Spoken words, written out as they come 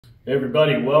Hey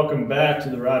everybody, welcome back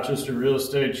to the Rochester Real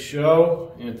Estate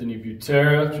Show. Anthony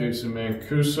Butera, Jason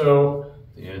Mancuso,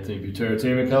 the Anthony Butera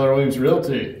team at Keller Williams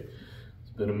Realty.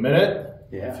 It's been a minute.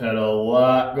 Yeah. We've had a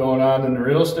lot going on in the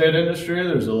real estate industry.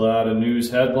 There's a lot of news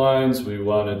headlines. We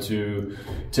wanted to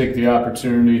take the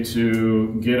opportunity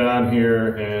to get on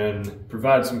here and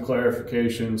provide some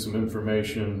clarification, some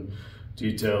information,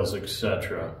 details,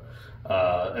 etc.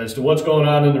 As to what's going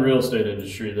on in the real estate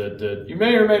industry that you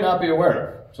may or may not be aware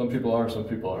of. Some people are, some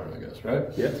people aren't, I guess, right?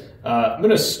 Yeah. I'm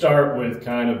going to start with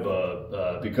kind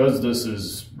of because this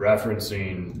is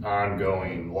referencing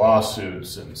ongoing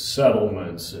lawsuits and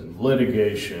settlements and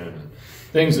litigation and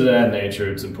things of that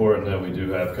nature. It's important that we do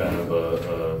have kind of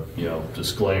a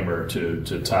disclaimer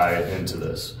to tie it into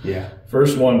this. Yeah.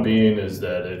 First one being is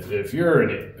that if you're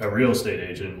a real estate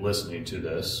agent listening to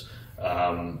this,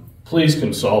 please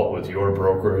consult with your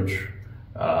brokerage,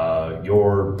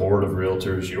 your board of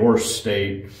realtors, your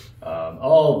state,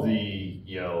 all of the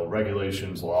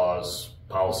regulations, laws,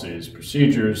 policies,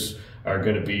 procedures are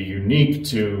going to be unique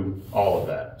to all of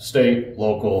that, state,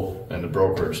 local, and the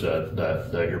brokerage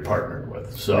that you're partnered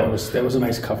with. So that was a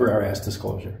nice cover our ass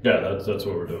disclosure. Yeah, that's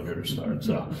what we're doing here to start.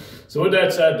 So with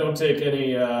that said, don't take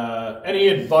any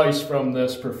advice from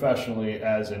this professionally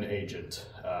as an agent.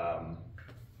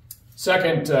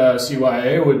 Second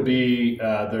CYA would be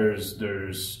there's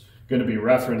going to be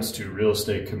reference to real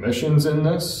estate commissions in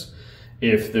this.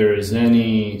 If there is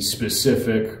any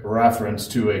specific reference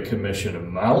to a commission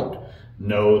amount,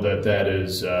 know that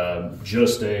is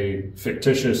just a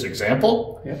fictitious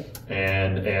example. Yeah.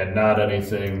 and not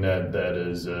anything that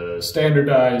is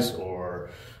standardized or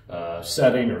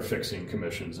setting or fixing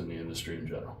commissions in the industry in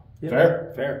general. Yeah.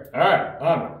 Fair? Fair. All right,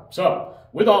 onward. So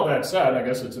with all that said, I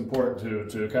guess it's important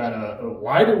to kind of,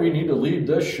 why do we need to lead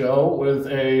this show with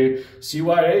a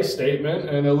CYA statement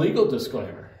and a legal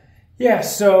disclaimer? Yeah,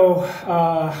 so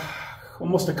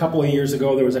almost a couple of years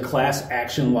ago, there was a class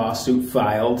action lawsuit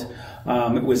filed.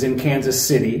 It was in Kansas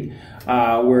City,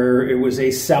 where it was a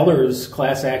seller's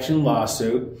class action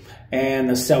lawsuit. And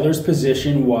the seller's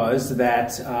position was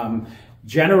that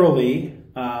generally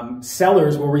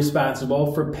sellers were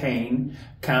responsible for paying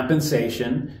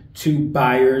compensation to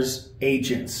buyer's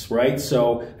agents, right?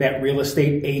 So that real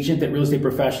estate agent, that real estate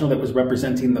professional that was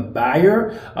representing the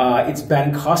buyer, it's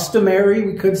been customary,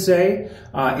 we could say,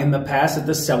 in the past that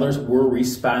the sellers were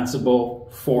responsible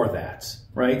for that,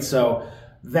 right? So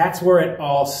that's where it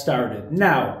all started.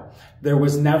 Now, there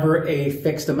was never a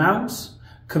fixed amount.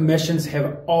 Commissions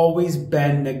have always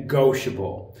been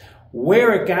negotiable.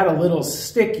 Where it got a little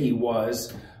sticky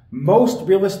was most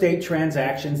real estate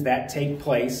transactions that take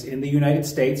place in the United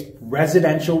States,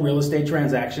 residential real estate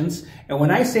transactions, and when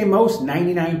I say most,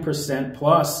 99%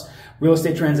 plus real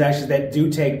estate transactions that do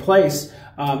take place,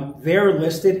 they're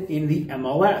listed in the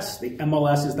MLS. The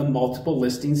MLS is the multiple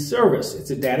listing service. It's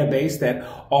a database that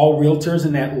all realtors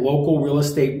in that local real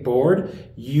estate board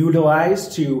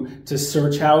utilize to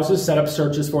search houses, set up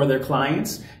searches for their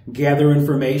clients, gather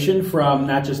information from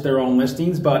not just their own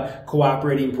listings, but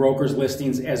cooperating brokers'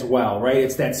 listings as well, right?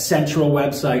 It's that central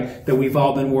website that we've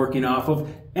all been working off of,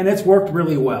 and it's worked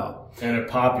really well. And it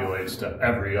populates to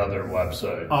every other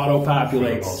website.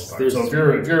 Auto-populates. So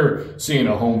if you're seeing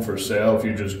a home for sale, if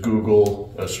you just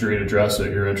Google a street address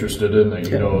that you're interested in that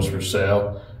you know is for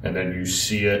sale, and then you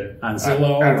see it on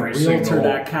Zillow, every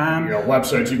Realtor.com,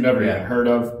 website you've never even heard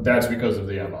of, that's because of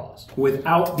the MLS.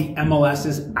 Without the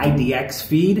MLS's IDX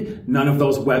feed, none of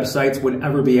those websites would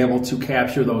ever be able to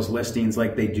capture those listings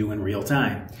like they do in real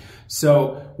time.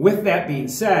 So with that being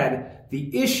said,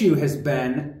 the issue has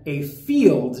been a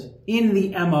field in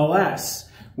the MLS.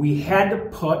 We had to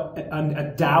put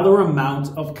a dollar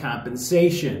amount of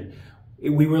compensation.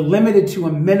 We were limited to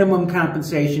a minimum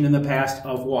compensation in the past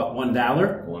of what, $1?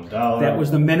 $1. That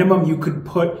was the minimum you could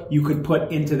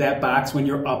put into that box when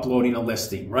you're uploading a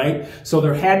listing, right? So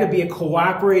there had to be a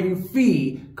cooperating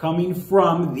fee coming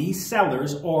from the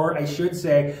sellers, or I should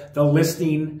say the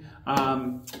listing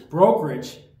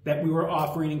brokerage that we were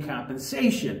offering in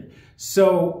compensation.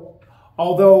 So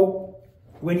although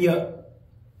when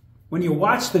you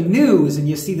watch the news and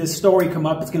you see this story come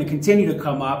up, it's going to continue to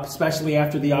come up, especially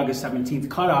after the August 17th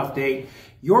cutoff date,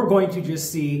 you're going to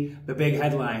just see the big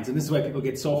headlines. And this is why people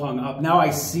get so hung up. Now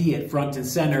I see it front and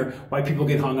center, why people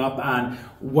get hung up on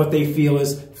what they feel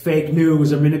is fake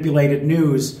news or manipulated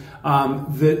news.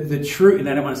 The truth, and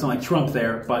I don't want to sound like Trump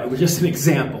there, but it was just an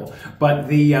example. But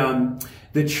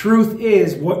the truth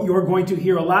is, what you're going to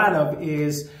hear a lot of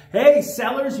is, hey,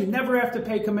 sellers, you never have to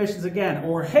pay commissions again.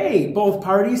 Or, hey, both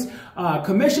parties,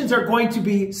 commissions are going to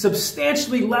be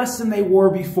substantially less than they were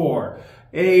before.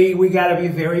 we got to be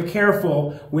very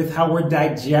careful with how we're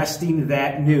digesting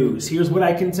that news. Here's what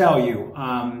I can tell you.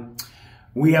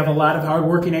 We have a lot of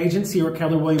hardworking agents here at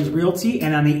Keller Williams Realty,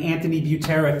 and on the Anthony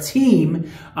Butera team,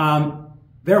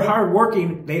 they're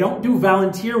hardworking. They don't do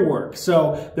volunteer work.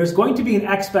 So there's going to be an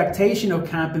expectation of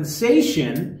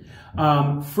compensation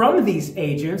from these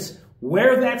agents.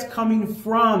 Where that's coming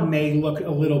from may look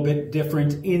a little bit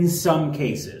different in some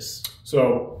cases.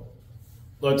 So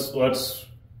let's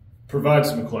provide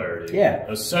some clarity. Yeah.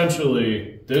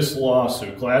 Essentially, this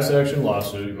lawsuit, class action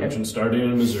lawsuit, you mentioned starting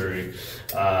in Missouri,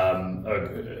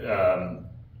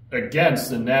 against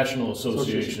the National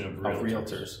Association of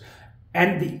Realtors.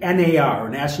 And the NAR,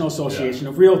 National Association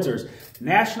of Realtors.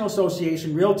 National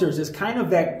Association Realtors is kind of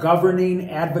that governing,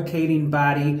 advocating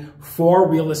body for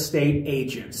real estate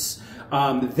agents.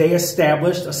 They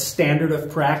established a standard of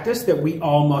practice that we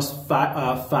all must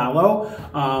follow,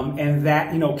 and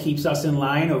that, keeps us in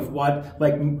line of what,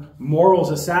 like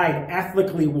morals aside,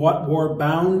 ethically what we're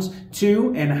bound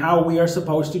to and how we are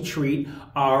supposed to treat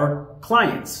our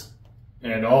clients.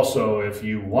 And also, if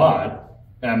you want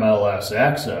MLS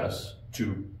access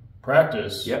to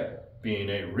practice being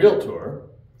a realtor,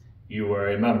 you are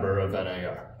a member of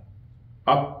NAR.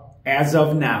 As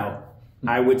of now,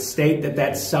 I would state that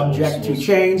that's subject to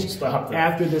change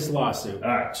after this lawsuit. All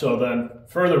right. So then,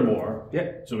 furthermore,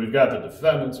 so we've got the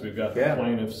defendants, we've got the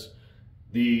plaintiffs.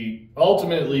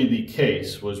 Ultimately, the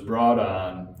case was brought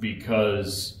on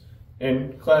because,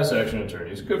 and class action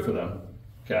attorneys, good for them.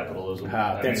 Capitalism.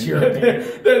 That's your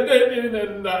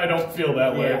opinion. I don't feel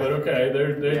that way, but okay.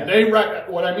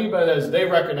 What I mean by that is they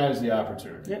recognize the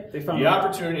opportunity. Yeah, they found the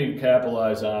opportunity to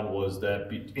capitalize on was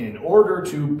that in order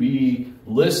to be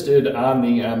listed on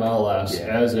the MLS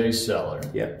as a seller,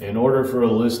 in order for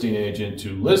a listing agent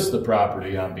to list the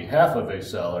property on behalf of a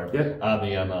seller on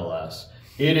the MLS,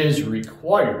 it is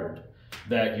required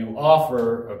that you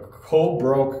offer a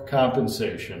co-broke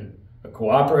compensation, a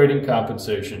cooperating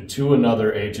compensation to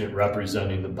another agent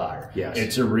representing the buyer. Yes.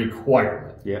 It's a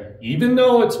requirement. Even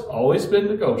though it's always been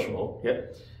negotiable,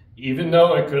 even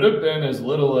though it could have been as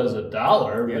little as $1,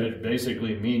 but it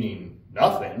basically meaning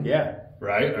nothing.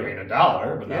 Right? I mean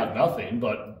 $1, but not nothing.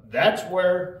 But that's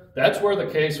where the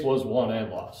case was won and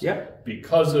lost.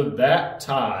 Because of that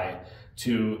tie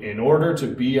to, in order to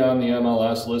be on the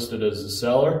MLS listed as a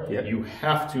seller, you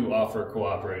have to offer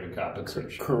cooperating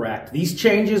compensation. Correct. These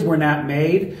changes were not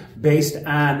made based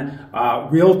on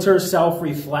realtor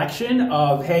self-reflection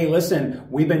of, hey, listen,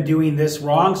 we've been doing this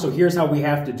wrong, so here's how we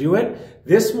have to do it.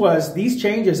 These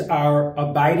changes are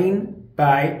abiding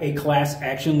by a class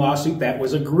action lawsuit that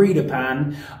was agreed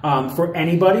upon for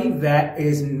anybody that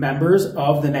is members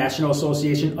of the National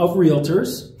Association of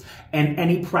Realtors and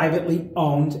any privately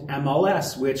owned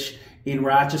MLS, which in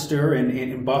Rochester and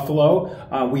in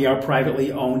Buffalo, we are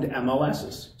privately owned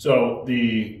MLSs. So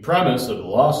the premise of the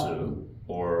lawsuit,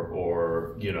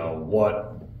 or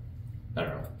what, I don't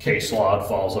know, case law it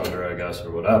falls under, I guess,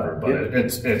 or whatever, but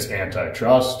it's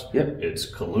antitrust, it's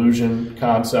collusion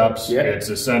concepts, it's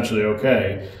essentially,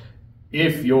 okay,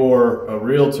 if you're a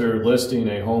realtor listing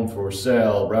a home for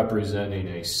sale representing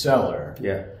a seller,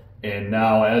 and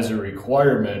now as a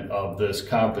requirement of this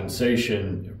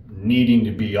compensation needing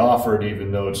to be offered,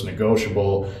 even though it's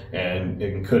negotiable and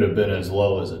it could have been as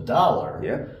low as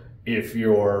 $1, if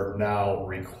you're now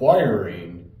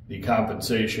requiring the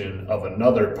compensation of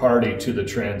another party to the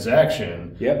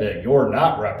transaction that you're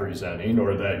not representing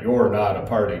or that you're not a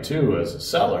party to as a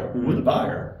seller with a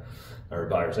buyer or a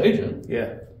buyer's agent,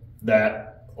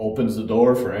 that opens the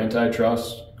door for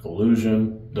antitrust,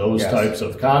 collusion, those types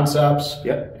of concepts.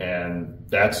 And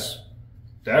that's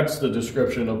the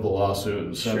description of the lawsuit,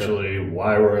 and essentially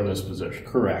why we're in this position.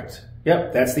 Correct.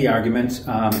 That's the argument.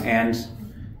 And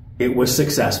it was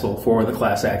successful for the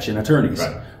class action attorneys.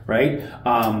 Right?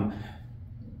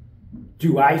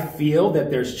 Do I feel that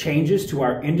there's changes to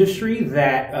our industry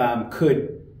that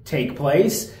could take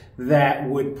place that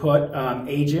would put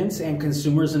agents and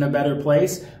consumers in a better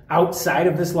place outside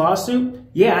of this lawsuit?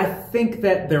 Yeah, I think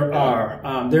that there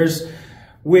are. There's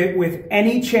with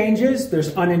any changes,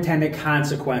 there's unintended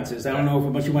consequences. I don't know how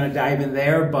much you want to dive in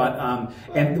there, but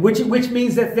and which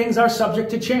means that things are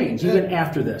subject to change even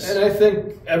after this. And I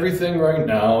think everything right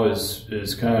now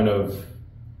is kind of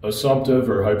assumptive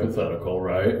or hypothetical,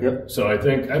 right? So I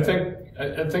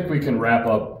think we can wrap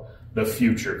up the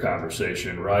future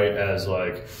conversation, right? As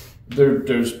like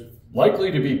there's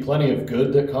likely to be plenty of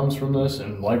good that comes from this,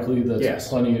 and likely that's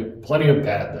plenty of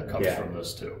bad that comes from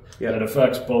this too. That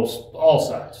affects all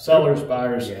sides: sellers,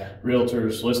 buyers,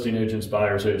 realtors, listing agents,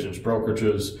 buyers agents,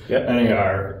 brokerages,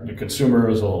 NAR, the consumer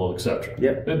as a whole, etc.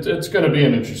 It's going to be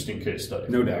an interesting case study.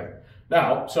 No doubt.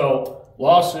 Now, so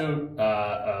lawsuit,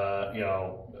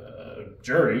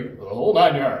 jury, the whole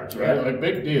 9 yards, right? Yeah. Like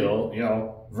big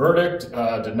deal, verdict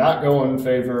did not go in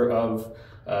favor of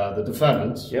the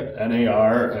defendants, Yep.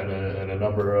 NAR and a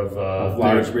number of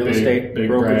large real estate big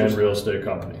brand real estate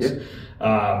companies. Yep.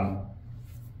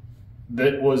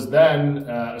 That was then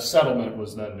a settlement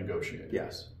was then negotiated.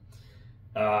 Yes.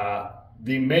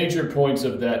 The major points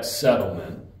of that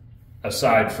settlement,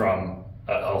 aside from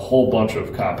a whole bunch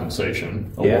of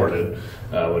compensation awarded,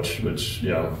 which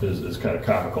is kind of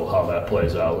comical how that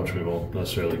plays out, which we won't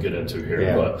necessarily get into here.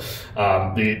 Yeah. But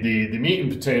the meat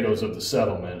and potatoes of the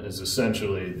settlement is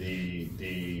essentially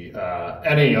the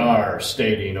NAR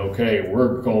stating, okay,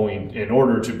 we're going, in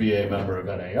order to be a member of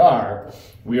NAR,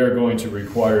 we are going to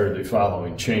require the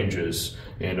following changes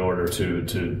in order to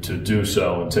do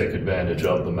so and take advantage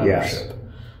of the membership. Yes.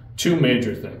 Two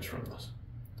major things from this.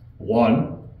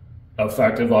 One,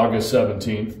 effective August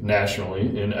 17th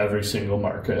nationally in every single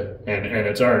market, and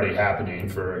it's already happening.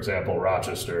 For example,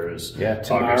 Rochester is August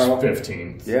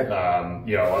 15th.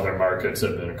 Other markets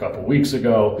have been a couple weeks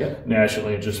ago.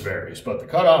 Nationally, it just varies. But the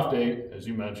cutoff date, as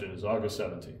you mentioned, is August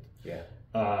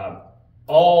 17th.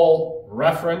 All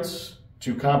reference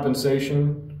to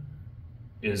compensation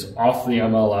is off the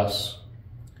MLS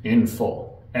in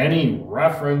full. Any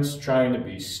reference trying to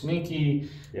be sneaky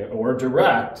or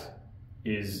direct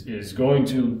is going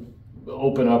to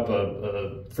open up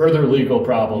a further legal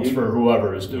problems for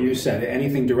whoever is doing it. You said it.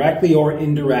 Anything directly or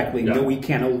indirectly that we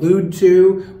can't allude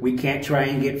to. We can't try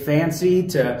and get fancy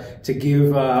to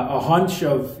give a hunch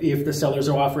of if the sellers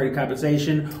are offering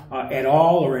compensation at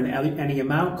all or in any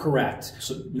amount. Correct.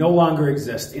 So no longer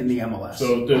exist in the MLS.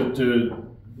 So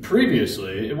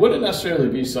previously, it wouldn't necessarily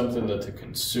be something that the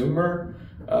consumer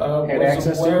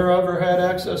was aware of or had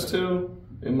access to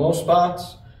in most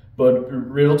spots. But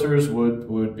realtors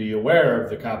would be aware of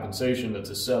the compensation that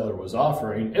the seller was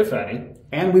offering, if any.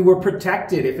 And we were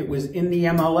protected if it was in the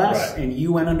MLS Right. and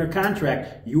you went under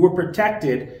contract. You were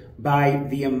protected by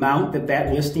the amount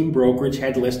that listing brokerage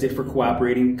had listed for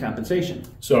cooperating compensation.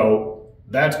 So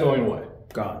that's going away.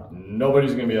 Gone.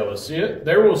 Nobody's going to be able to see it.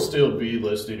 There will still be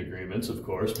listing agreements, of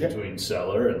course, between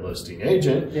seller and listing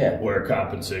agent where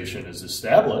compensation is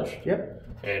established.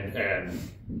 And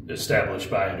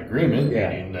established by an agreement,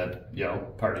 meaning that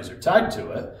parties are tied to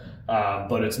it,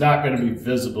 but it's not going to be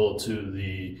visible to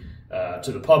the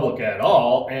public at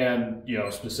all, and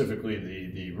specifically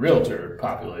the realtor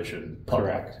population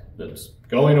public. Correct. That's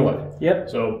going away.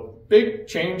 So big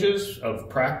changes of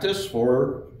practice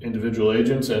for individual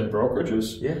agents and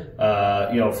brokerages.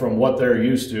 From what they're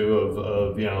used to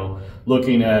of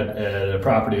looking at a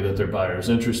property that their buyer is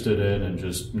interested in and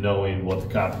just knowing what the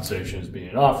compensation is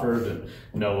being offered and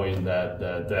knowing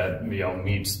that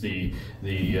meets the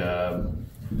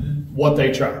what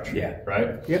they charge.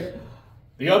 Right.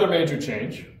 The other major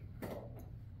change,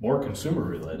 more consumer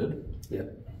related.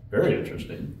 Very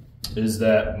interesting. Is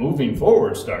that moving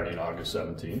forward, starting August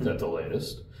 17th at the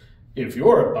latest, if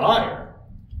you're a buyer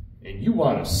and you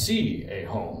want to see a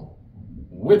home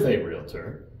with a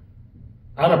realtor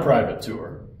on a private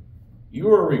tour,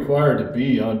 you are required to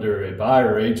be under a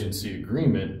buyer agency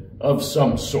agreement of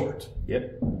some sort.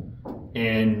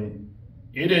 And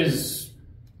it is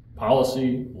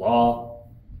policy, law,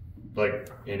 like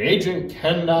an agent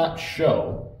cannot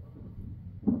show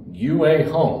you a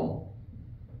home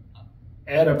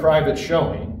at a private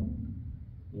showing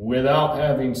without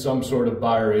having some sort of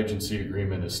buyer agency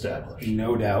agreement established.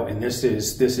 No doubt. And this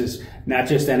is not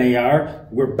just NAR.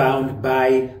 We're bound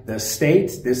by the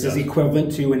state. This is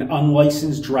equivalent to an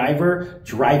unlicensed driver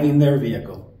driving their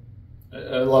vehicle.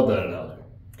 I love that analogy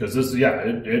because this,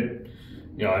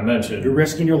 I mentioned you're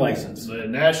risking your license. The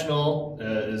national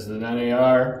is the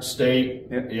NAR, state.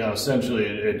 Essentially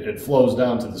it flows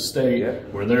down to the state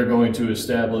where they're going to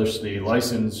establish the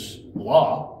license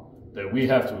law that we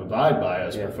have to abide by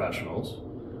as professionals,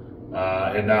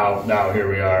 and now here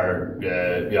we are,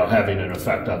 having an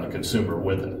effect on the consumer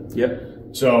with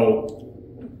it. So,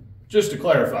 just to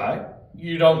clarify,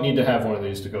 you don't need to have one of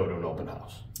these to go to an open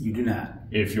house. You do not.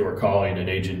 If you're calling an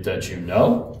agent that you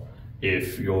know,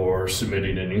 if you're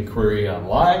submitting an inquiry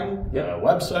online, a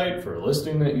website for a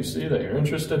listing that you see that you're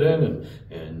interested in,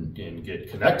 and get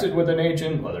connected with an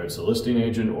agent, whether it's a listing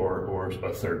agent or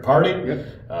a third party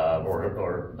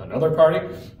or another party,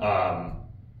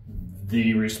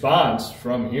 the response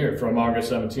from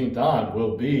August 17th on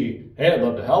will be, hey, I'd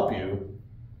love to help you.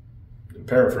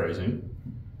 Paraphrasing,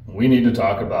 we need to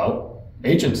talk about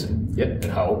agency and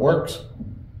how it works.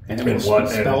 And it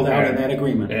was spelled out in that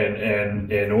agreement.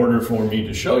 And in order for me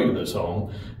to show you this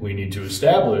home, we need to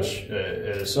establish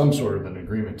some sort of an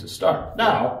agreement to start.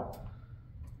 Now,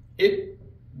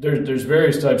 there's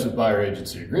various types of buyer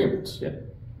agency agreements.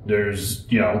 Yep. There's,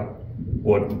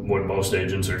 what most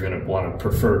agents are going to want to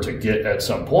prefer to get at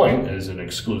some point is an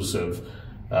exclusive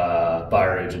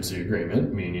buyer agency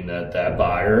agreement, meaning that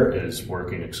buyer is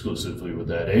working exclusively with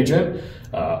that agent.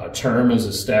 A term is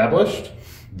established.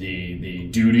 The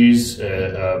duties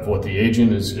of what the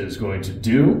agent is going to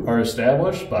do are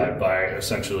established by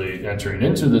essentially entering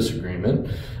into this agreement.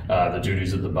 The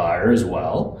duties of the buyer as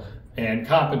well. And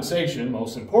compensation,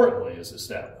 most importantly, is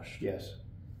established. Yes.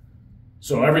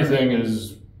 So everything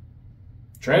is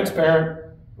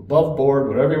transparent, above board,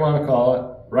 whatever you want to call it,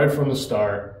 right from the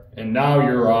start. And now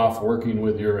you're off working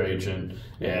with your agent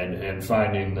and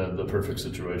finding the perfect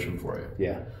situation for you.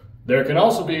 Yeah. There can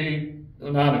also be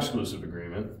a non-exclusive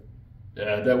agreement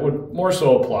that would more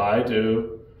so apply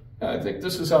to, I think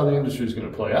this is how the industry is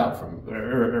going to play out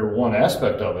or one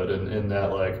aspect of it in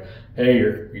that, like, hey,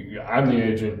 I'm the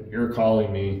agent, you're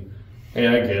calling me, hey,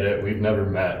 I get it, we've never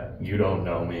met, you don't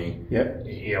know me, Yep.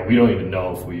 We don't even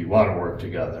know if we want to work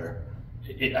together.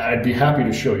 I'd be happy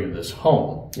to show you this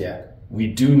home. Yeah. We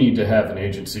do need to have an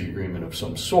agency agreement of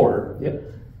some sort. Yep.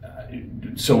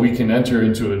 So we can enter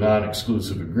into a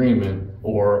non-exclusive agreement,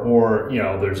 or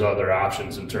there's other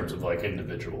options in terms of like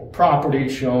individual property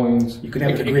showings. You could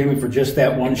have an agreement for just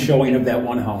that one showing of that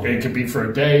one home. It could be for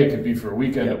a day, it could be for a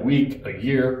weekend, Yep. a week, a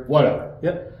year, whatever.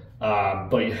 Yep.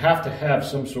 But you have to have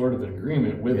some sort of an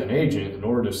agreement with an agent in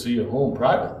order to see a home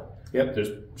privately. Yep. There's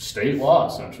state law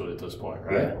essentially at this point,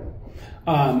 right?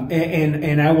 Yeah.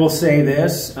 And I will say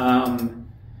this.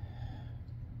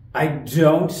 I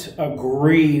don't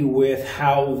agree with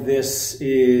how this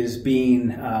is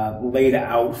being laid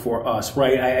out for us,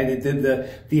 right?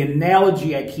 The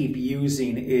analogy I keep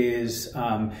using is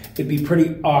it'd be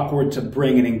pretty awkward to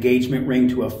bring an engagement ring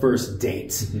to a first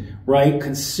date, right?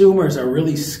 Consumers are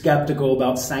really skeptical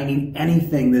about signing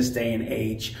anything this day and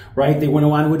age, right? They wouldn't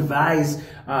want to advise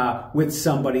with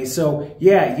somebody. So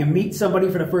yeah, you meet somebody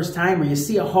for the first time, or you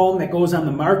see a home that goes on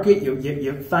the market,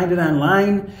 you find it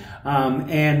online,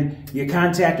 and you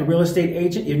contact a real estate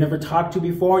agent you've never talked to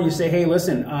before, and you say, hey,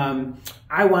 listen,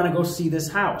 I want to go see this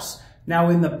house. Now,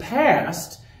 in the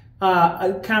past,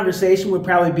 a conversation would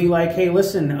probably be like, hey,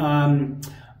 listen,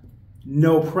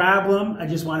 no problem. I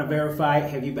just want to verify,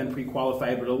 have you been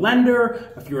pre-qualified with a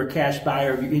lender? If you're a cash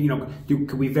buyer,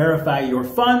 could we verify your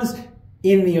funds?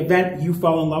 In the event you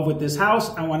fall in love with this house,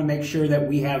 I want to make sure that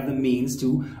we have the means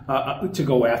to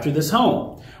go after this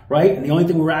home, right? And the only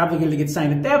thing we were obligated to get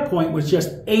signed at that point was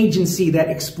just agency that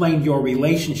explained your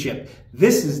relationship.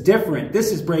 This is different.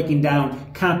 This is breaking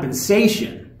down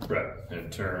compensation. Right. In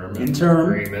term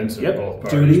agreements, and Yep. both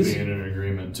parties Duties. being in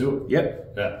agreement to it.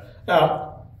 Yep. Yeah.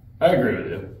 Now, I agree with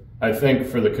you. I think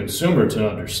for the consumer to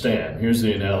understand, here's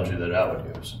the analogy that I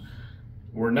would use.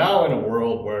 We're now in a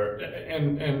world where,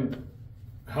 and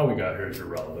how we got here is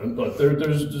irrelevant, but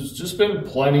there's just been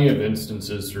plenty of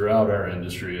instances throughout our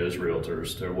industry as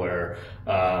realtors to where,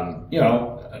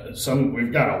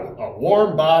 we've got a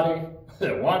warm body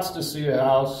that wants to see a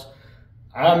house.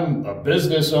 I'm a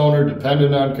business owner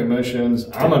dependent on commissions.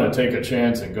 I'm going to take a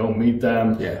chance and go meet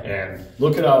them and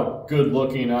look at how good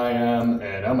looking I am,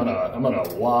 and I'm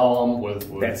gonna wow them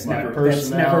with my personality. That's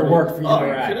never worked for you,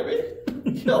 right? Kidding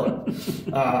me? Kill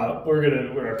it.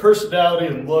 Our personality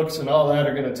and looks and all that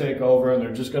are gonna take over, and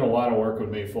they're just gonna want to work with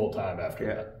me full time after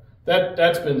that.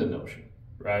 That's been the notion,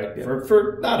 right? Yeah.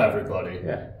 For not everybody,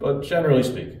 but generally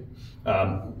speaking,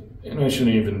 and I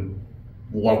shouldn't even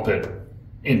lump it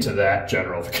into that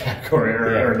general category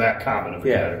or that common of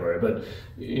a category, but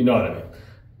you know what I mean.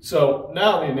 So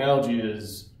now the analogy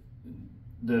is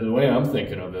the way I'm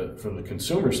thinking of it from the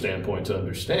consumer standpoint to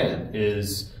understand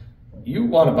is you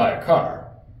want to buy a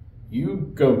car,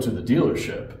 you go to the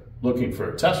dealership looking for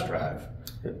a test drive.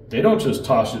 They don't just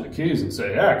toss you the keys and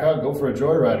say, yeah, go for a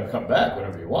joyride and come back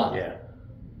whenever you want. Yeah.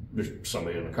 There's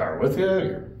somebody in the car with you,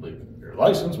 you're leaving your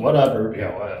license, whatever.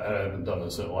 I haven't done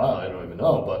this in a while, I don't even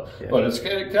know, but it's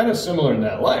kind of similar in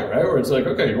that light, right? Where it's like,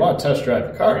 okay, you want to test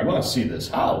drive the car, you want to see this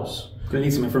house. We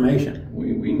need some information.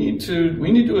 We need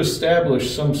to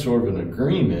establish some sort of an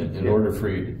agreement in order for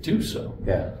you to do so.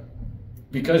 Yeah.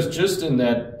 Because just in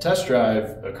that test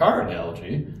drive a car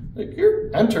analogy, like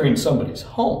you're entering somebody's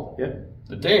home. Yeah.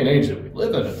 The day and age that we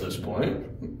live in at this point,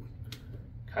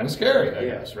 kind of scary, I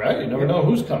guess, right? You never know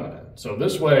who's coming in. So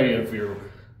this way, if you're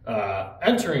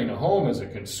entering a home as a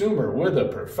consumer with a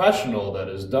professional that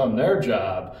has done their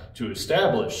job to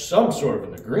establish some sort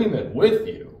of an agreement with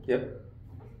you,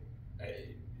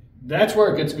 that's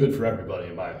where it gets good for everybody,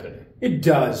 in my opinion. It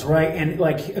does, right? And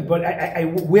but I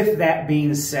with that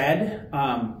being said,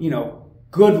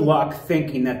 good luck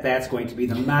thinking that that's going to be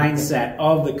the mindset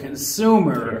of the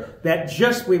consumer. That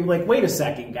just, we like, wait a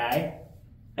second, guy.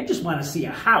 I just want to see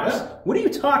a house. Yeah. What are you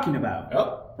talking about?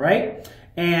 Yep. Right?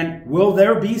 And will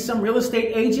there be some real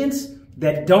estate agents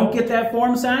that don't get that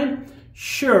form signed?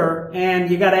 Sure. And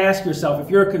you got to ask yourself, if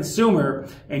you're a consumer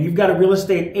and you've got a real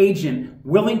estate agent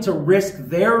willing to risk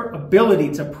their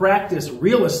ability to practice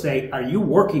real estate, are you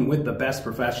working with the best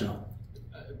professional?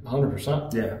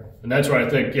 100%. Yeah. And that's why I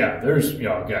think, there's,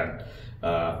 again,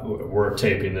 we're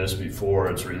taping this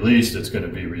before it's released. It's going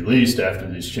to be released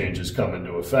after these changes come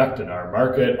into effect in our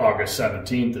market. August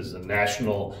 17th is the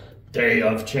National Day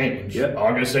of Change. Yep.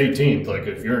 August 18th, like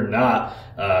if you're not,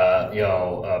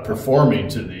 performing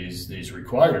to these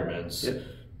requirements, yep.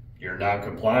 you're not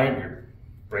compliant, you're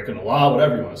breaking the law,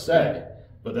 whatever you want to say.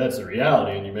 But that's the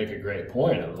reality, and you make a great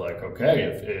point of like, okay,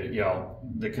 if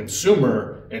the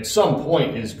consumer at some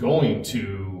point is going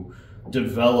to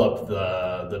develop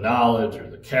the knowledge or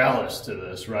the callous to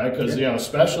this, right? Because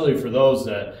especially for those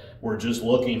that were just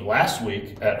looking last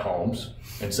week at homes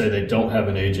and say they don't have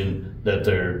an agent that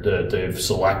they've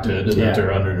selected and that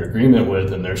they're under an agreement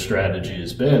with, and their strategy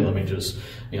has been, let me just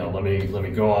let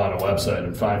me go on a website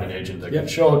and find an agent that can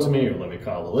show it to me, or let me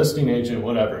call the listing agent,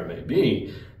 whatever it may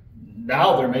be.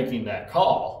 Now they're making that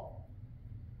call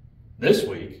this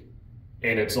week,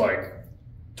 and it's like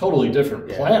totally different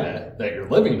planet that you're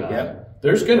living on. Yep.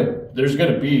 There's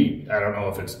gonna be, I don't know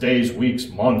if it's days, weeks,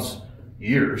 months,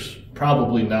 years,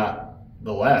 probably not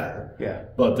the latter. Yeah.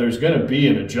 But there's gonna be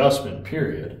an adjustment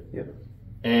period. Yep.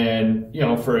 And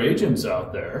for agents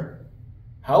out there,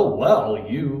 how well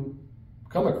you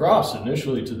come across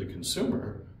initially to the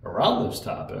consumer around this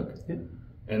topic. Yep.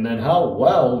 And then how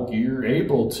well you're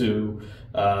able to,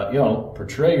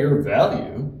 portray your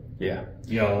value. Yeah.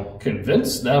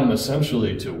 Convince them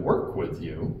essentially to work with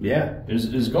you. Yeah.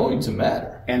 Is going to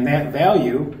matter. And that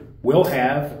value will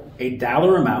have a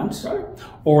dollar amount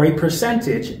or a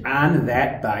percentage on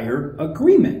that buyer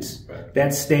agreement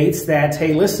that states that,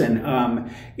 hey,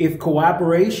 listen, if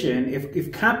cooperation,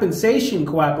 if compensation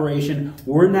cooperation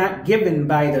were not given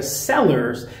by the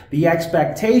sellers, the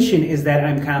expectation is that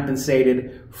I'm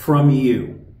compensated from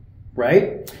you,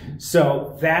 right?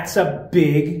 So that's a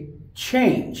big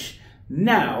change.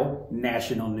 Now,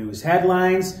 national news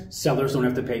headlines, sellers don't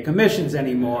have to pay commissions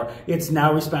anymore. It's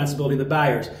now responsibility of the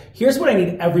buyers. Here's what I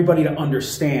need everybody to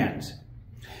understand.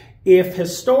 If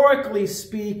historically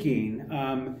speaking,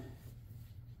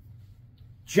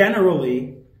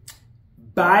 generally,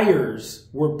 buyers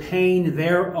were paying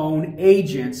their own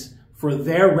agents for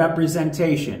their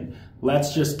representation.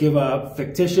 Let's just give a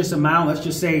fictitious amount. Let's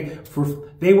just say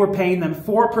they were paying them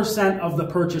 4% of the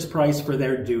purchase price for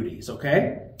their duties,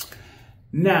 okay?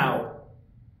 Now,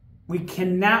 we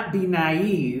cannot be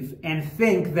naive and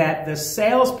think that the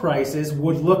sales prices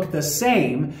would look the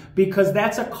same, because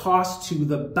that's a cost to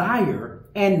the buyer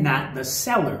and not the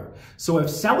seller. So if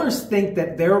sellers think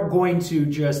that they're going to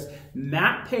just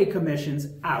not pay commissions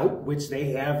out, which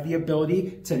they have the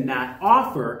ability to not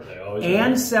offer,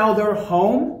 and sell their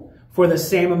home for the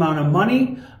same amount of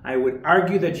money, I would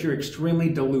argue that you're extremely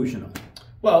delusional.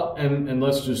 Well, and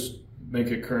let's just make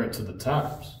it current to the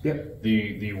times. Yep.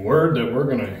 The word that we're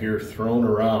going to hear thrown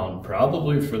around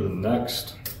probably for the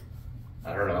next,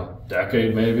 I don't know,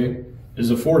 decade maybe,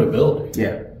 is affordability.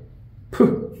 Yeah.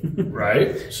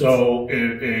 Right? So,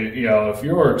 if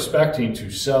you're expecting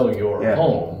to sell your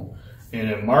home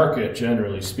in a market,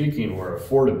 generally speaking, where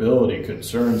affordability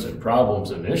concerns and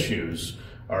problems and issues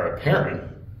are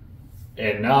apparent,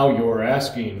 and now you're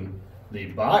asking the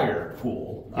buyer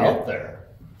pool out there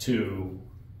to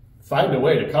find a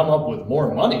way to come up with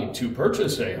more money to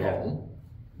purchase a home,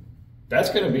 that's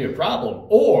going to be a problem.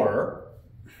 Or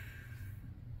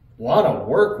want to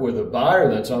work with a buyer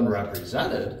that's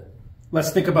unrepresented.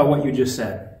 Let's think about what you just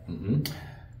said. Mm-hmm.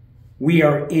 We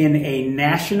are in a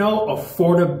national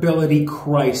affordability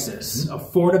crisis. Mm-hmm.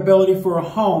 Affordability for a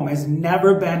home has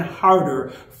never been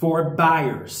harder for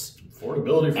buyers.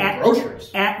 Affordability for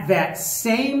groceries. At the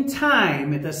same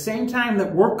time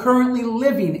that we're currently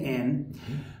living in,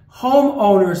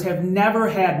 homeowners have never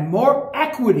had more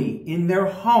equity in their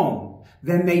home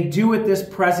than they do at this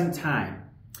present time.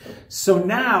 So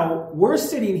now we're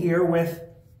sitting here with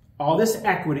all this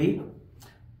equity.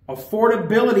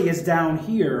 Affordability is down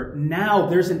here. Now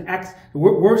there's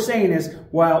we're saying is,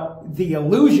 well, the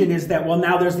illusion is that, well,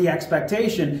 now there's the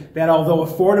expectation that although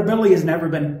affordability has never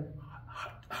been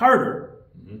harder,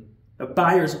 the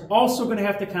buyer's also going to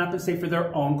have to compensate for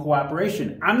their own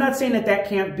cooperation. I'm not saying that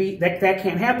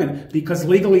can't happen, because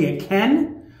legally it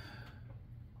can.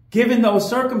 Given those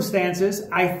circumstances,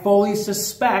 I fully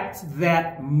suspect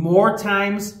that more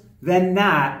times than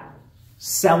not,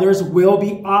 sellers will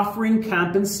be offering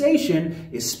compensation,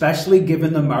 especially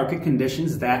given the market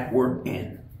conditions that we're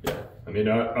in. Yeah, I mean,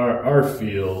 our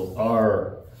feel,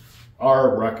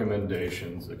 our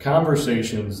recommendations, the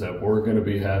conversations that we're going to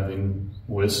be having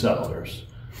with sellers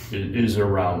is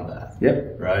around that.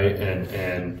 Yep. Right?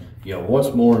 And you know,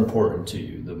 what's more important to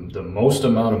you? The most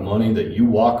amount of money that you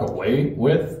walk away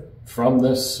with from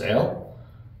this sale,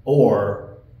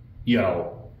 or, you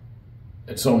know,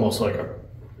 it's almost like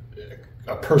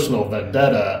a personal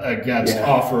vendetta against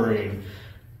offering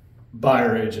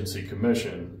buyer agency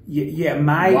commission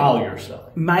while you're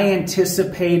selling. My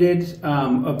anticipated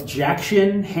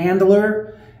objection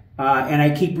handler, and I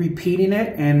keep repeating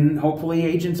it, and hopefully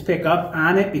agents pick up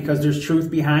on it because there's truth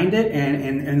behind it,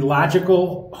 and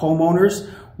logical homeowners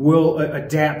will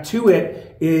adapt to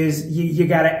it, is you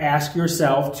got to ask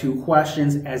yourself two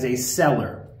questions as a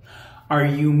seller. Are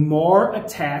you more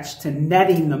attached to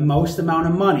netting the most amount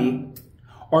of money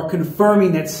or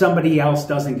confirming that somebody else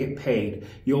doesn't get paid?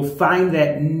 You'll find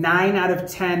that 9 out of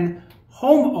 10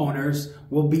 homeowners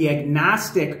will be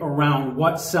agnostic around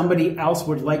what somebody else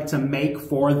would like to make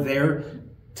for their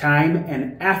time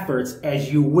and efforts,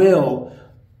 as you will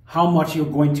how much you're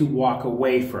going to walk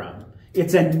away from.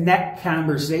 It's a net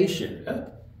conversation,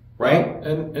 right?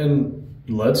 Well, and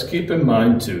let's keep in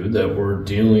mind too that we're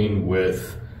dealing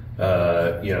with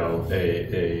you know,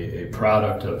 a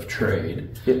product of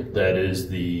trade that is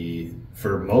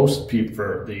for most people,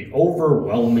 for the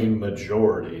overwhelming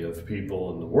majority of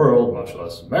people in the world, much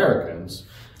less Americans,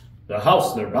 the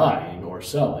house they're buying or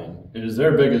selling is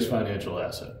their biggest financial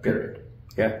asset, period.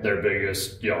 Yeah. Their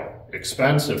biggest, you know,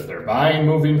 expense if they're buying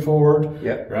moving forward.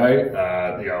 Right.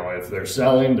 You know, if they're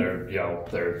selling,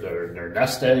 their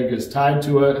nest egg is tied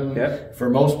to it. And for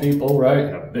most people, right,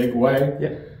 in a big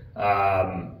way.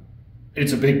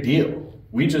 It's a big deal.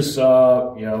 We just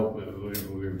saw, you know,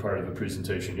 we were part of a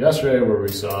presentation yesterday where we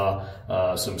saw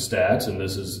some stats, and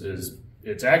this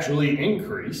it's actually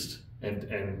increased.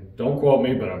 And don't quote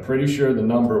me, but I'm pretty sure the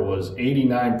number was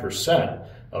 89%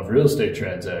 of real estate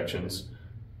transactions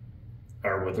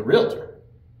are with a realtor.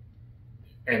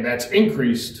 And that's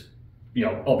increased, you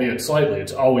know, albeit slightly.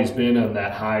 It's always been on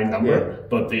that high number,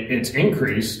 but it's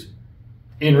increased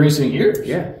in recent years.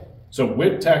 So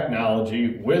with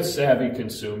technology, with savvy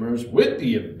consumers, with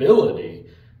the ability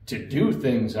to do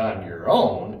things on your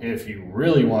own, if you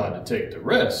really wanted to take the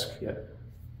risk,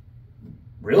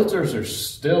 realtors are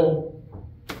still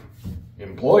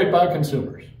employed by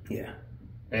consumers.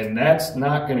 And that's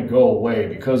not going to go away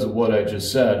because of what I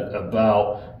just said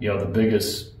about, you know, the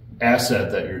biggest asset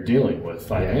that you're dealing with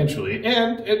financially,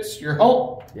 and it's your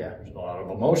home. There's a lot of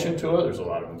emotion to it. There's a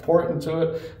lot of importance to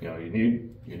it. You know, you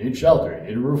need shelter. You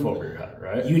need a roof over your head,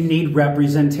 right? You need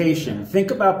representation.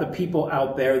 Think about the people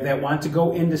out there that want to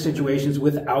go into situations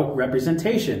without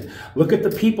representation. Look at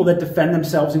the people that defend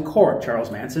themselves in court,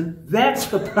 Charles Manson. That's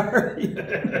the part.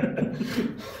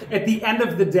 At the end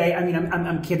of the day, I mean,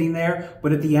 I'm kidding there,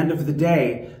 but at the end of the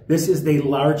day, this is the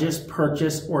largest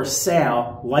purchase or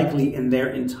sale likely in their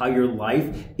entire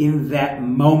life in that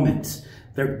moment.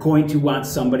 They're going to want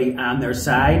somebody on their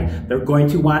side. They're going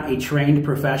to want a trained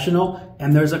professional,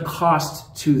 and there's a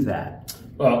cost to that.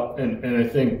 Well, and I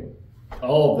think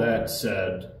all of that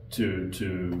said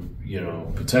to you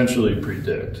know, potentially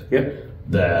predict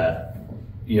that,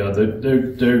 you know,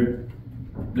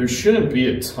 there shouldn't be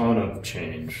a ton of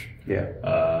change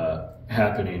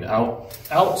happening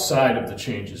outside of the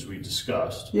changes we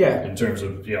discussed in terms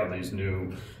of, you know, these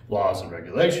new laws and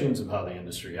regulations of how the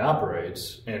industry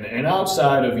operates, and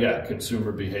outside of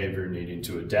consumer behavior needing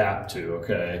to adapt to,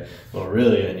 okay, well,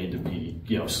 really I need to be,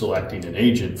 you know, selecting an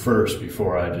agent first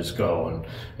before I just go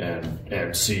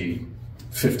and see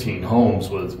 15 homes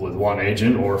with one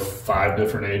agent or 5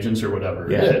 different agents or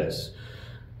whatever it is.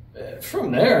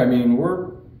 From there, I mean,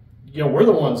 we're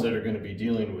the ones that are going to be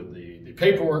dealing with the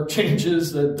paperwork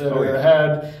changes that are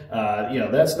had. You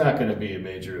know, that's not going to be a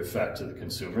major effect to the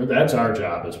consumer. That's our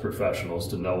job as professionals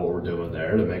to know what we're doing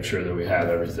there, to make sure that we have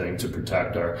everything to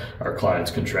protect our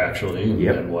clients contractually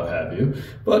and what have you.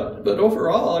 But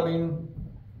overall, I mean,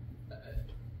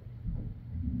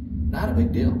 not a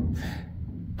big deal.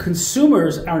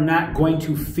 Consumers are not going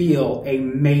to feel a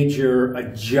major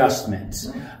adjustment.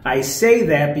 I say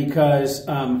that because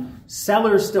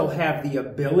sellers still have the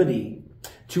ability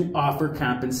to offer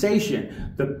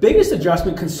compensation. The biggest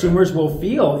adjustment consumers will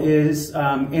feel is,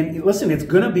 and listen, it's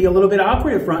going to be a little bit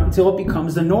awkward up front until it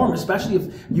becomes the norm, especially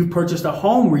if you purchased a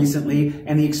home recently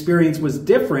and the experience was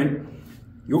different.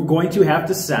 You're going to have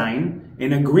to sign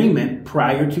an agreement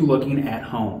prior to looking at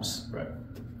homes.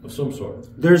 of some sort.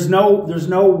 There's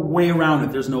no way around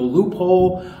it. There's no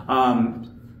loophole.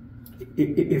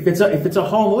 If it's a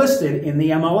home listed in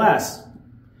the MLS,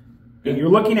 and you're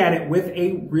looking at it with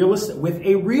a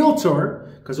realtor,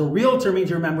 because a realtor means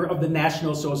you're a member of the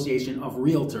National Association of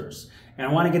Realtors. And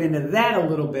I want to get into that a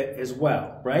little bit as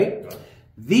well, right? Okay.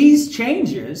 These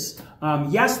changes,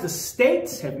 yes, the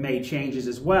states have made changes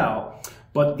as well,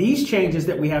 but these changes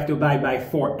that we have to abide by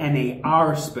for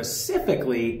NAR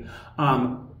specifically,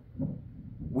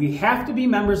 we have to be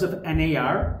members of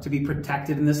NAR to be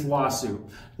protected in this lawsuit.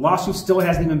 Lawsuit still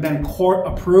hasn't even been court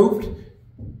approved.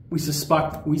 We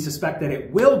suspect that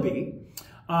it will be.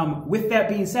 With that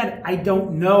being said, I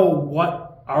don't know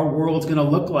what our world's going to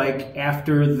look like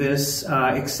after this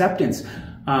acceptance.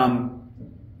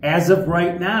 As of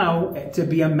right now, to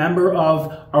be a member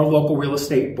of our local real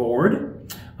estate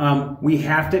board, we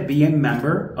have to be a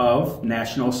member of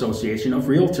National Association of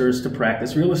Realtors to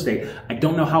practice real estate. I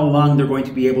don't know how long they're going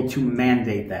to be able to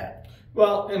mandate that.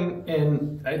 Well,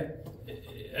 and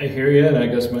I hear you, and I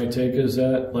guess my take is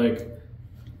that, like,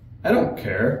 I don't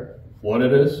care what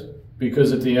it is,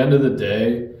 because at the end of the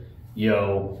day, you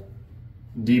know,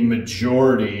 the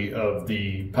majority of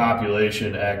the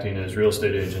population acting as real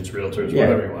estate agents, realtors,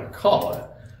 whatever you want to call it,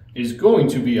 is going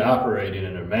to be operating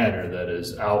in a manner that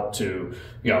is out to,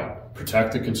 you know,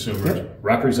 protect the consumers,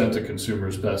 represent the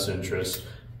consumer's best interest.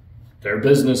 They're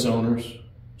business owners,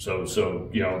 so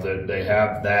you know, they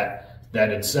have that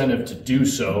incentive to do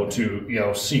so, to, you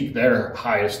know, seek their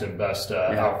highest and best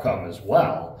outcome as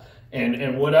well.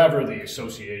 And whatever the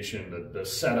association, the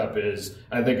setup is,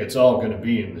 I think it's all going to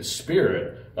be in the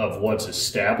spirit of what's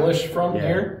established from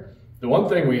here. The one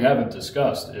thing we haven't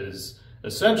discussed is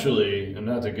essentially, and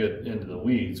not to get into the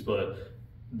weeds, but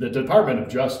the Department of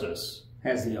Justice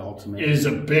has the ultimate, is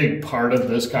a big part of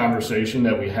this conversation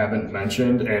that we haven't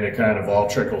mentioned, and it kind of all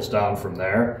trickles down from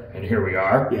there, and here we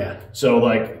are. Yeah. So,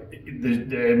 like,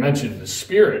 I mentioned the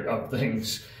spirit of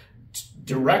things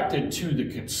directed to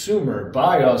the consumer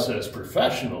by us as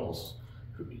professionals.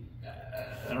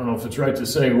 I don't know if it's right to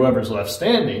say whoever's left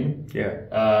standing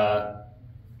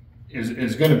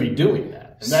is going to be doing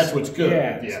that. And that's what's good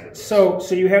at the end of this. So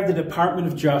you have the Department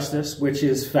of Justice, which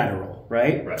is federal,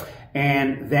 right? Right.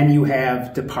 And then you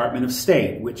have Department of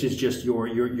State, which is just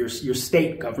your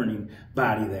state governing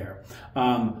body there.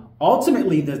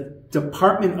 Ultimately, the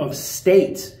Department of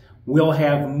State will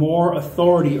have more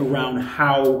authority around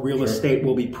how real estate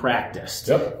will be practiced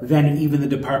than even the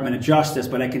Department of Justice.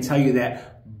 But I can tell you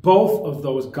that both of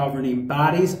those governing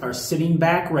bodies are sitting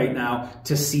back right now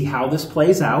to see how this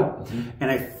plays out.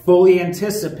 And I fully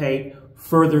anticipate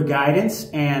further guidance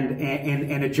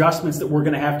and adjustments that we're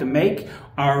going to have to make.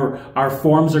 Our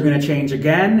forms are going to change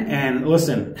again. And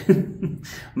listen,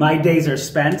 my days are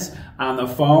spent on the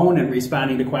phone and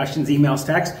responding to questions, emails,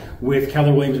 texts with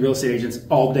Keller Williams Real Estate Agents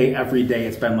all day, every day.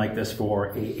 It's been like this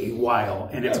for a while,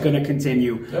 and it's going to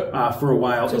continue for a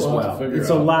while as well. It's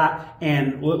a lot,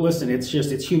 and listen,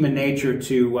 it's human nature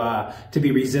to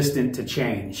be resistant to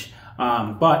change.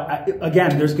 But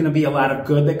again, there's going to be a lot of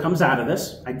good that comes out of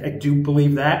this. I do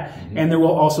believe that, and there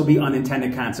will also be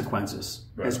unintended consequences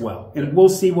as well. And we'll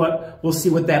see what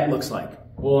that looks like.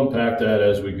 We'll unpack that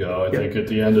as we go. I think at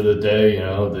the end of the day, you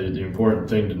know, the important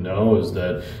thing to know is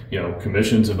that, you know,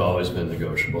 commissions have always been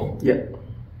negotiable. Yep.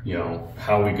 You know,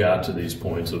 how we got to these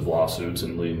points of lawsuits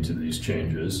and leading to these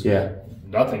changes. Yeah.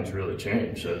 Nothing's really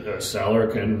changed. A seller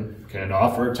can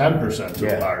offer 10%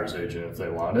 to a buyer's agent if they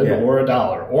wanted, or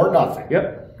 $1, or nothing.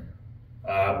 Yep.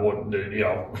 You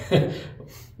know,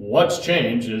 what's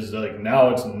changed is, like, now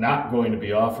it's not going to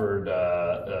be offered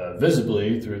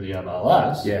visibly through the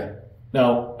MLS. Yeah.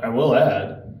 Now, I will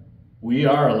add, we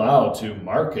are allowed to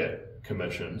market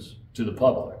commissions to the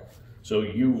public. So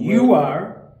you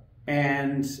are,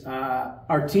 and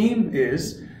our team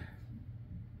is.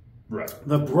 Right.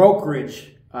 The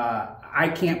brokerage,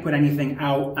 I can't put anything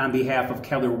out on behalf of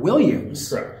Keller Williams.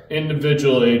 Correct.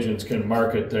 Individual agents can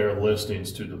market their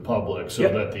listings to the public so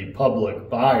that the public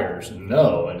buyers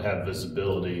know and have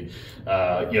visibility,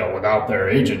 you know, without their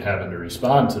agent having to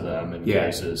respond to them in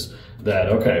cases that,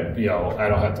 okay, you know, I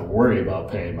don't have to worry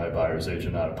about paying my buyer's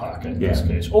agent out of pocket in this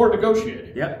case, or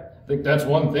negotiating. Yep. I think that's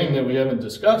one thing that we haven't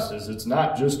discussed, is it's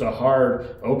not just a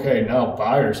hard, okay, now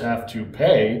buyers have to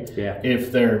pay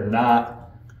if they're not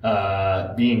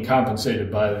being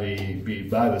compensated by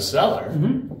the seller.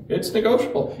 It's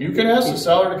negotiable. You can ask the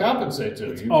seller to compensate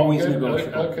too. You always can get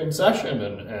negotiable. a concession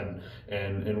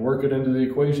and work it into the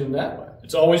equation that way.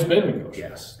 It's always been negotiable.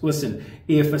 Yes. Listen,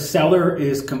 if a seller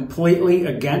is completely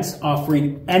against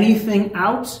offering anything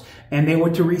out and they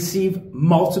were to receive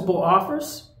multiple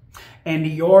offers, And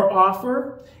your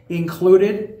offer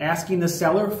included asking the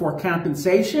seller for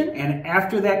compensation, and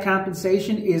after that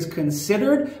compensation is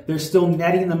considered, they're still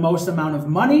netting the most amount of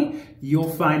money,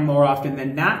 you'll find more often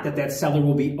than not that that seller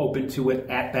will be open to it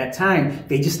at that time.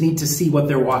 They just need to see what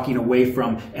they're walking away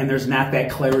from, and there's not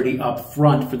that clarity up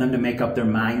front for them to make up their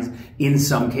minds in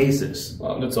some cases.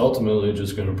 Well, and it's ultimately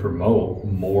just going to promote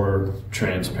more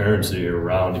transparency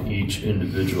around each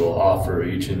individual offer,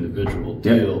 each individual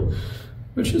deal,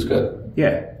 which is good.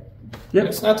 Yeah. Yep.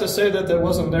 It's not to say that that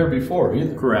wasn't there before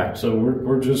either. Correct. So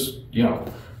we're just, you know,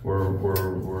 we're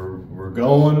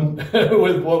going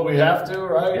with what we have to,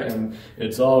 right? Yep. And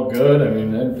it's all good. I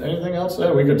mean, anything else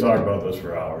that we could talk about this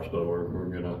for hours, but we're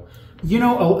gonna. You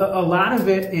know, a lot of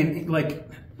it in, like,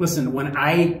 listen, when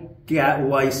I got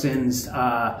licensed,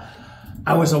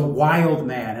 I was a wild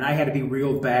man and I had to be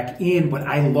reeled back in, but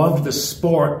I loved the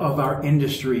sport of our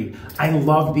industry. I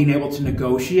loved being able to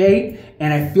negotiate,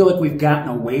 and I feel like we've gotten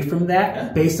away from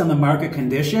that based on the market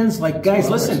conditions. Like, guys,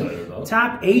 listen,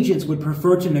 top agents would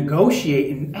prefer to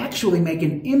negotiate and actually make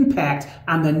an impact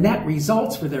on the net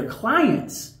results for their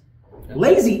clients.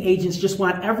 Lazy agents just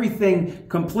want everything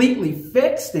completely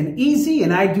fixed and easy,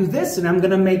 and I do this and I'm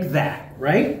going to make that,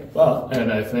 right? Well,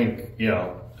 and I think, you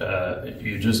know,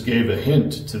 you just gave a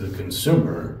hint to the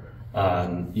consumer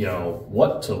on, you know,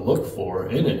 what to look for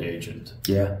in an agent.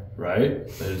 Yeah. Right?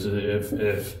 Frankly,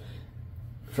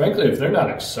 if they're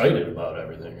not excited about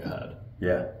everything ahead.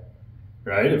 Yeah.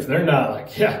 Right? If they're not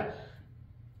like, yeah,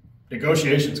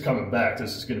 negotiations coming back,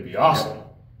 this is going to be awesome.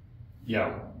 You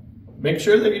know, make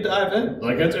sure that you dive in.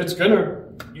 Like, you're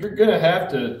going to have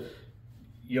to,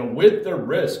 you know, with the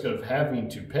risk of having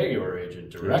to pay your agent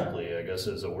directly, I guess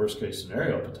is a worst case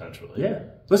scenario potentially. Yeah.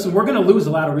 Listen, we're going to lose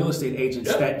a lot of real estate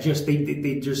agents that just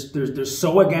they're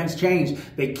so against change.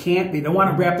 They don't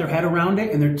want to wrap their head around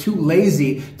it, and they're too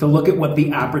lazy to look at what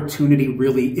the opportunity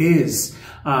really is.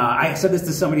 I said this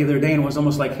to somebody the other day, and it was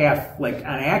almost like half like an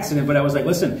accident, but I was like,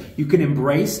 listen, you can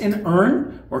embrace and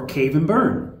earn or cave and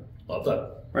burn. Love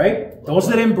that. Right? Those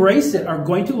that embrace it are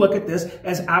going to look at this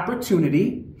as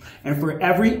opportunity. And for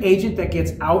every agent that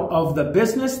gets out of the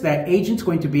business, that agent's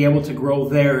going to be able to grow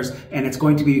theirs. And it's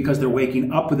going to be because they're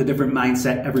waking up with a different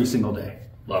mindset every single day.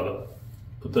 Love it.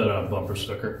 Put that on a bumper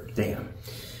sticker. Damn.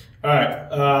 All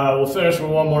right. We'll finish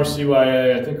with one more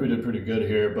CYA. I think we did pretty good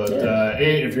here. But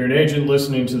if you're an agent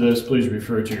listening to this, please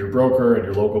refer to your broker and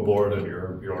your local board and your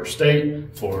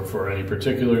state for any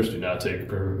particulars. Do not take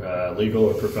legal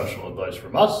or professional advice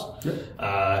from us.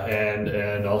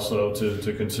 And also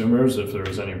to consumers, if there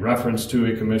is any reference to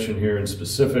a commission here in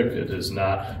specific, it is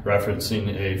not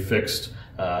referencing a fixed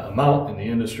amount in the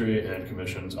industry, and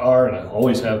commissions are and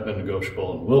always have been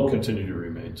negotiable and will continue to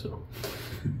remain so.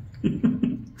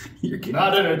 You're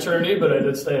not an attorney, but I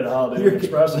did stay at Holiday Inn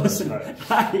Express. Listen,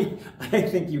 I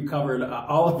think you covered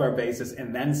all of our bases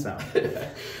and then some.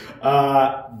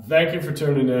 Thank you for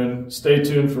tuning in. Stay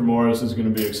tuned for more. This is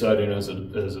going to be exciting as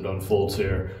it unfolds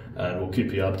here, and we'll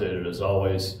keep you updated as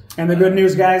always. And the good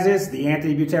news, guys, is the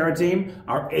Anthony Butera team,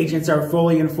 our agents are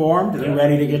fully informed. They're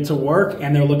ready to get to work,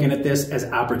 and they're looking at this as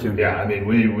opportunity. Yeah, I mean,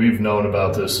 we've known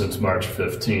about this since March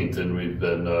 15th, and we've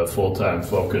been a full-time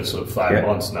focus of 5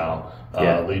 months now.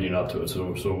 Leading up to it.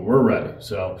 So we're ready.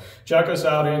 So check us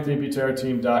out,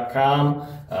 AnthonyButeraTeam.com.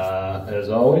 As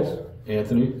always,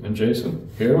 Anthony and Jason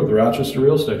here with the Rochester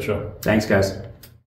Real Estate Show. Thanks, guys.